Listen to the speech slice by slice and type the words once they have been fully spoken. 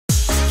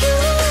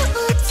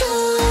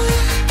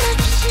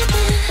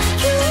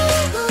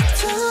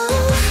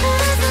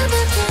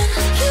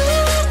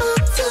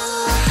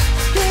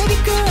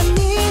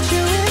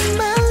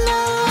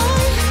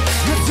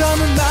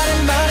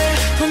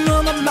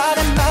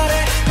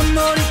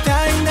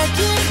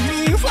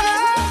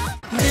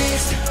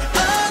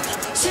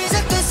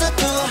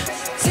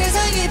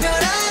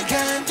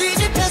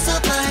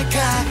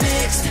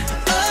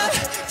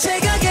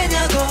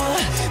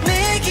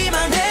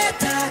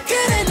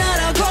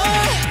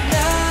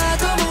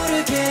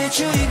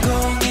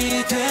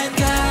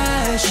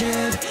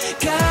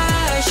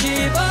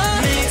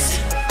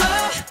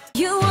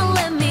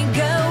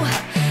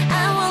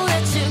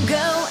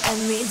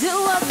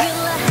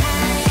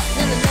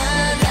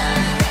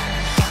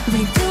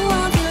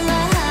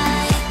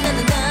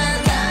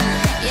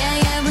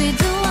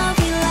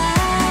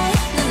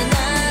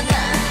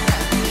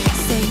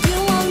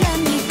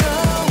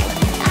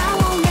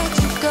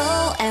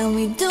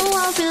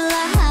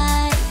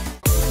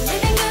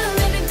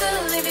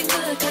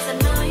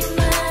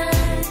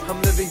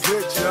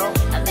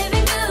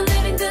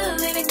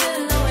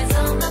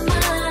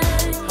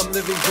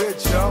good,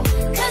 yo.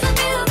 Cause of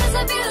you, cause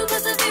of you,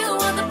 cause of you,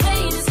 all the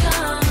pain is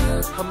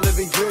gone. I'm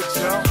living good,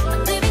 yo.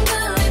 I'm living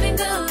good, living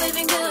good,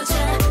 living good,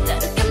 yeah.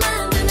 다르게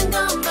만드는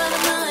건 바로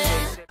너야.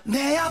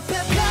 내 앞에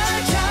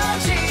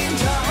펼쳐진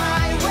the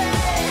highway.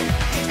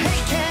 Hey,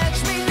 catch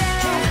me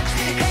now.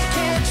 Hey,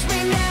 catch me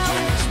now.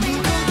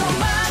 누구도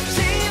막지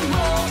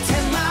못해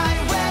my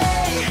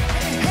way.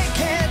 Hey,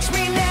 catch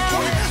me now.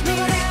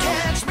 누구를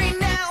catch me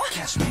now.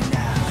 Catch me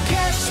now.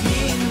 Catch me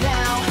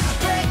now.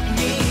 Break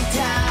me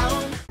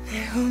down. 내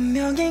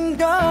운명인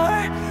걸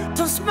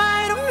Don't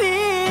smile on me.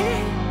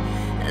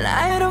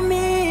 Lie on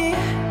me.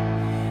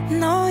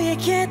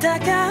 너에게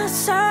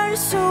다가설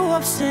수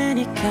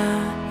없으니까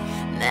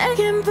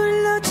내겐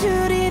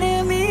불러줄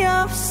이름이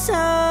없어.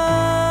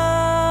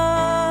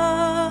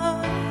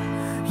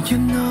 You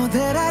know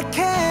that I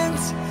can't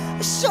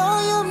show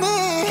you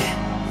me,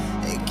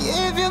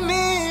 give you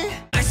me.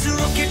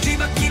 알수록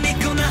뒤바뀐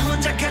있고 나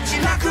혼자 같이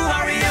like who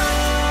are you.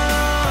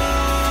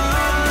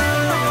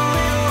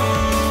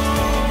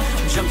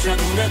 점차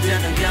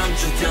우려되는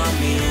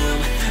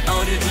감추더미움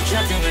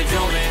어디조차 등을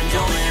돌린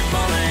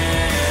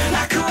morning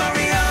like who are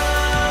you.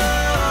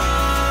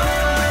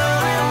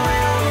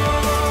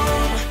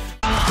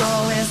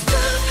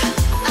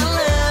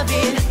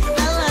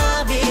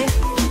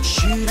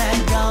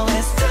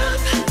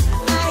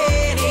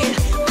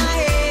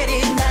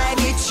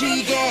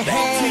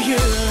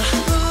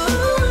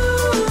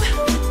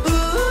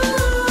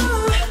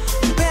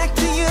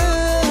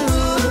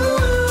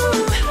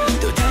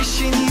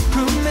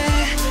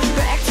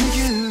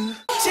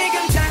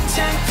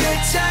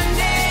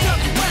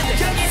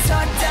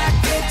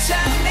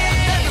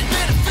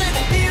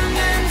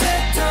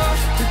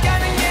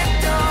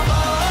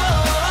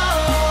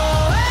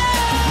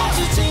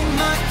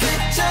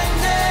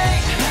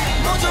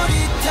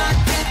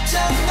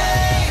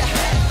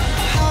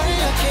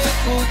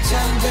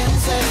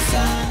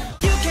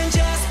 You can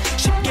just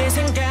쉽게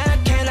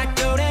생각해 like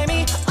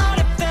도레미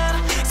어렵다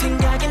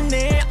생각이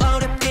늘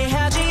어렵게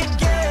하지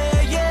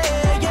yeah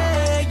yeah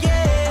yeah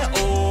yeah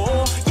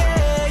oh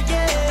yeah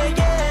yeah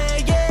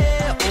yeah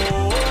yeah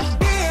oh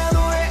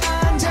피아노에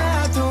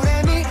앉아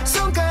도레미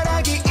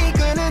손가락이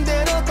이끄는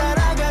대로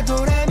따라가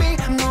도레미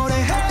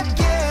노래해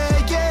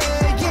yeah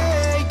yeah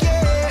yeah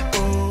yeah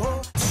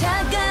oh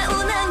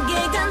차가운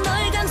안개가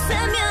널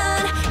감싸면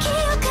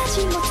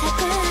기억하지 못할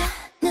거야.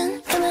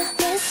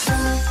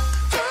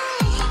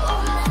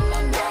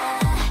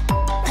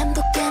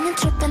 반복되는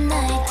triple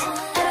night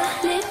I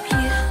don't leave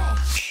you.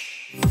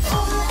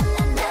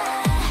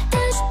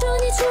 다시 또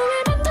네 춤을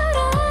뱉어라.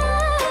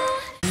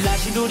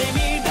 다시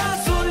도레미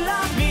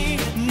다솔라미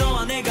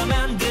너와 내가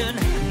만든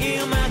이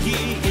음악이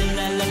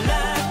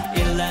일랄랄라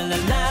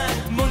일랄랄라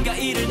뭔가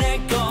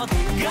이뤄낼 것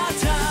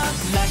같아.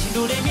 다시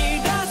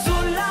도레미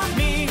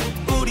다솔라미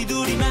우리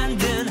둘이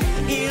만든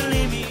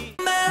일림이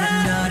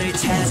난 너를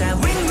찾아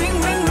ring ring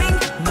ring ring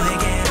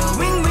너에게로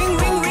ring ring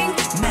ring ring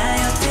나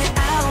여태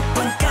 9번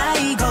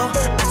까이고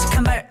아직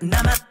한 발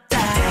남았다.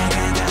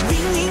 다가가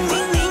ring ring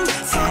ring ring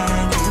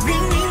사랑이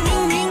ring ring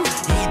ring ring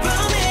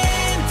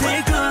이번엔 될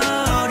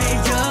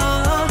거래요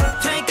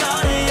될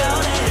거래요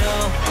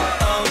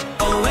oh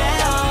oh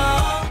well.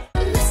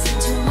 Listen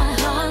to my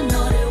heart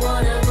너를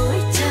원하고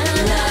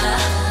있잖아.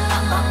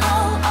 Oh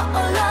oh oh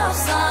oh love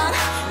song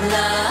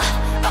love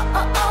oh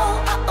oh oh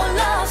oh oh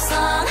love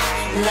song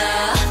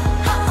love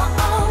oh oh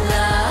oh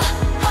love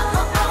oh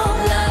oh oh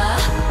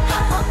love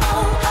oh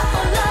oh oh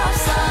oh love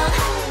song.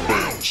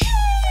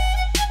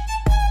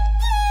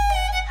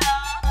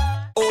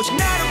 오직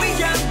나를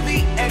위한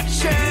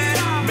reaction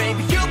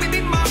Maybe you be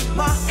my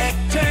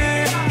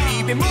actor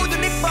입에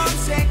묻은 이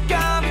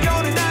밤새감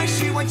여는 날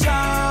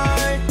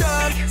시원찰떡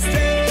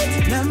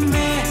Stay 난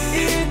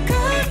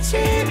매일같이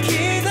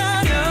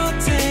기다려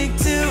Take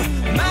two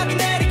막이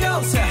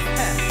내리고서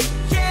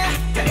Yeah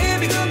다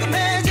의미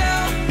궁금해져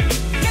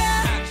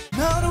Yeah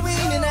너를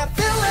위해 I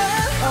feel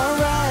it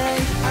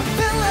alright I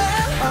feel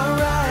it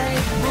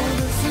alright 모든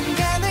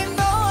순간을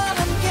너와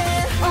함께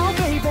Oh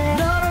baby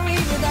너를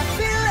위해 I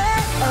feel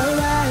it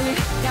alright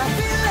I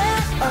feel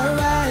it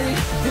alright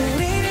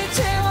우리를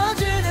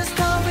채워주는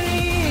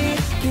story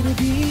Gonna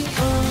be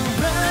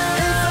alright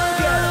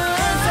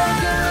It's so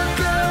good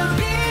gonna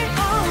be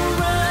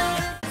alright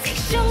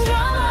픽션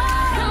드라마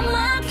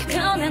음악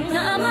변한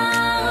나만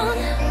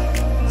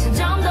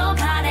점점 더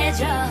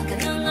바래져 그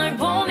눈을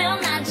보면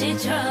난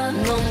지쳐.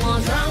 No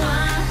more drama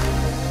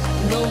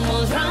No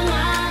more drama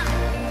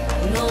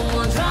No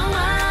more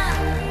drama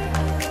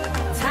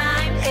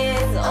Time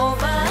is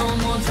over No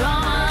more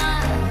drama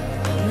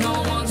No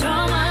more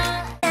drama.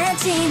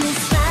 아침은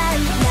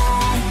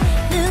spotlight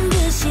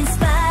눈부신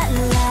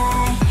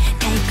spotlight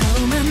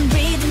달콤한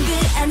리듬 그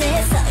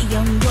안에서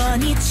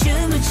영원히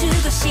춤을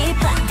추고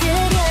싶어.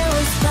 그려온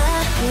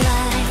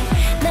spotlight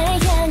날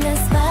향한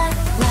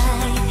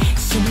spotlight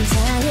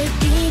심장을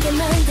뛰게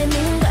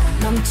만드는 걸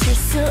멈출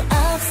수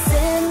없을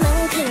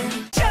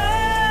만큼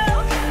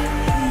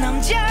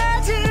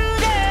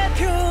남자들의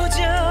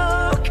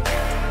표적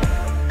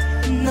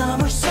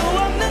넘을 수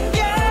없는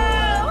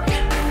벽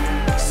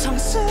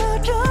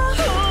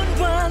성스러운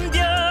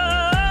완벽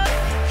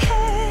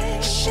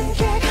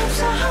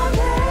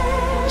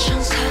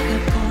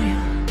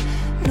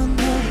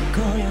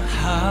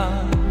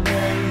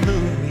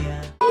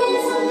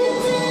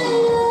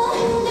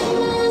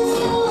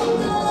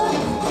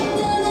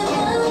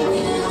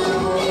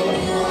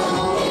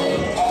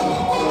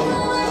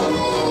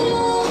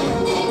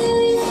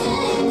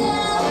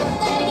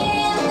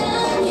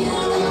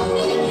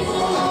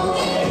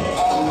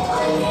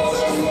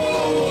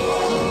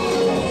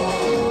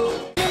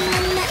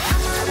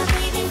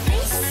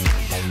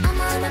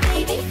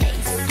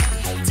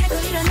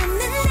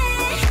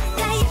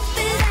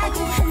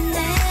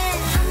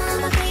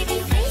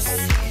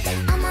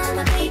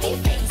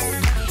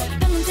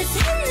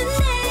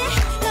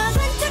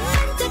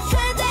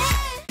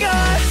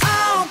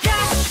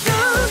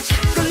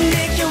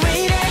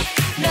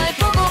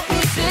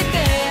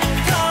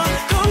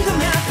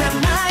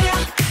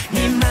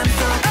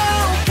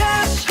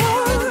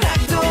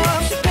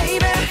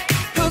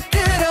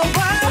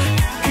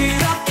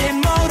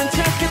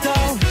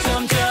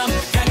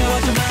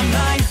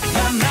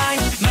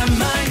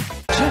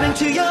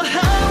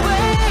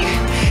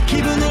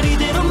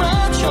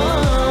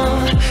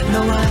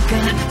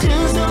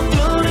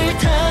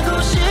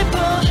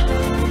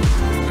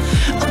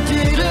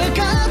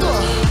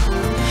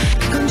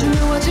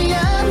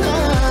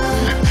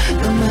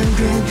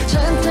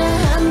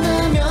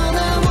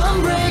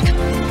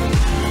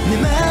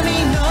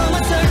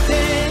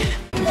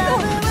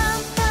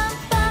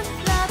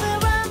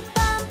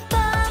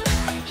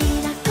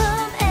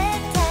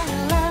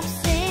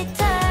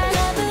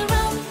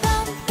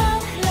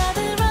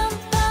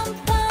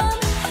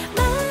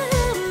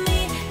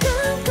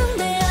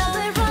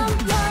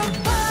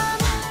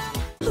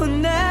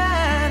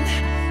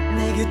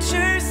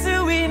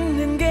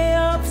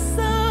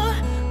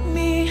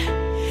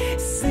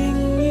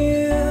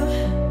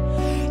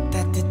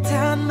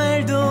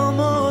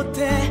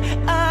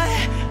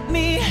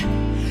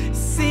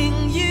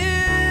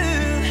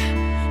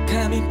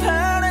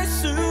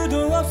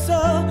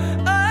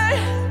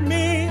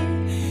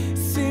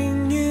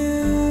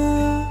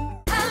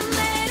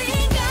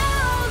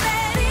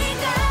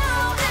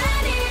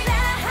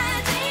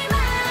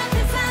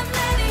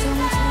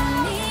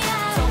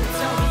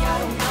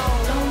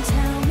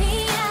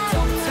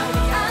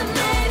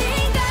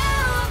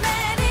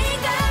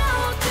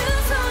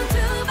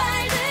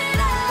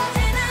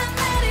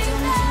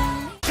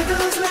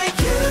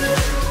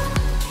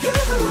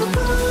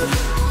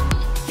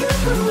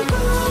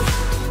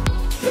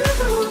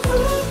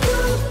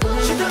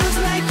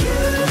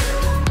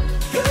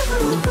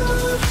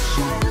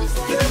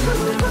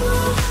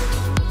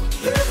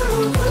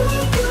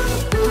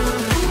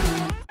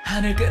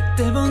하늘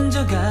끝에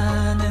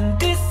번져가는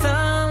그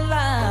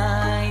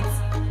sunlight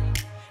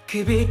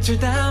그 빛을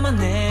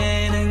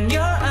담아내는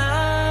your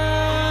eyes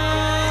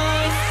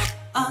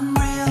I'm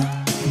real,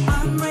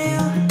 I'm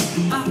real,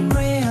 I'm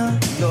real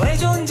너의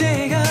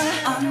존재가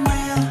I'm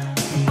real,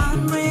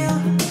 I'm real,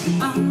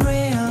 I'm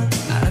real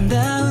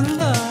아름다운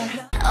걸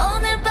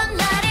오늘 밤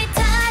날이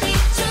다리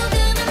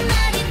조금은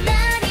날이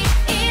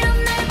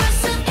이런 날 볼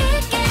수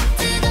있게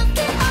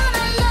뜨겁게 all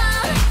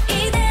alone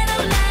이대로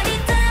날이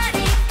다리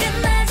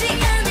끝나지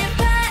않을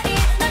파리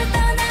너를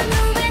떠난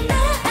후에 나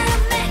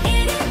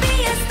매일이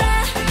fiesta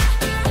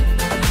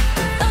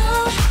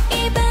Oh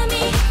이 밤이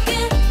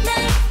끝날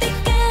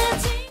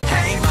때까지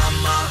Hey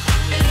mama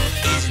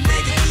이제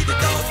내게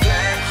기대도 돼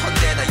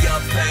언제나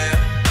옆에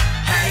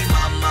Hey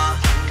mama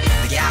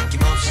내게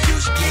아낌없이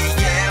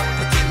주시기에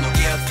버틴 목욕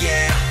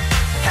yeah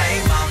Hey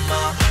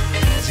mama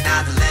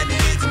지나도 let me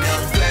믿으면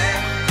돼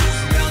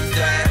웃으면 돼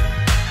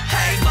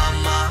Hey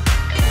mama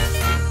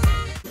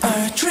A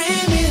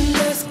dream in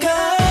the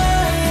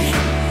sky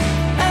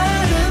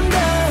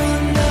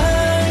아름다운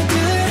날들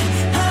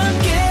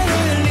함께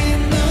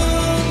흘린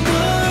눈물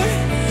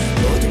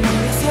모두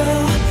모여서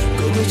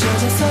꿈을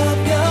찾아서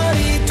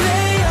별이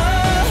되어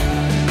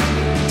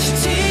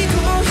지치고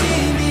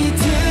힘이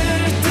들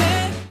때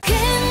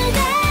근데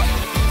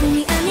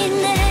꿈이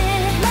아닌 내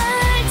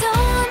말도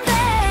안돼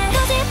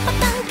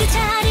고집었던 그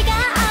자리가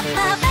아파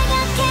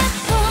빨갛게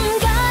본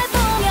걸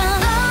보면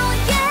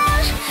Oh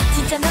yeah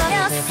진짜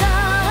너였어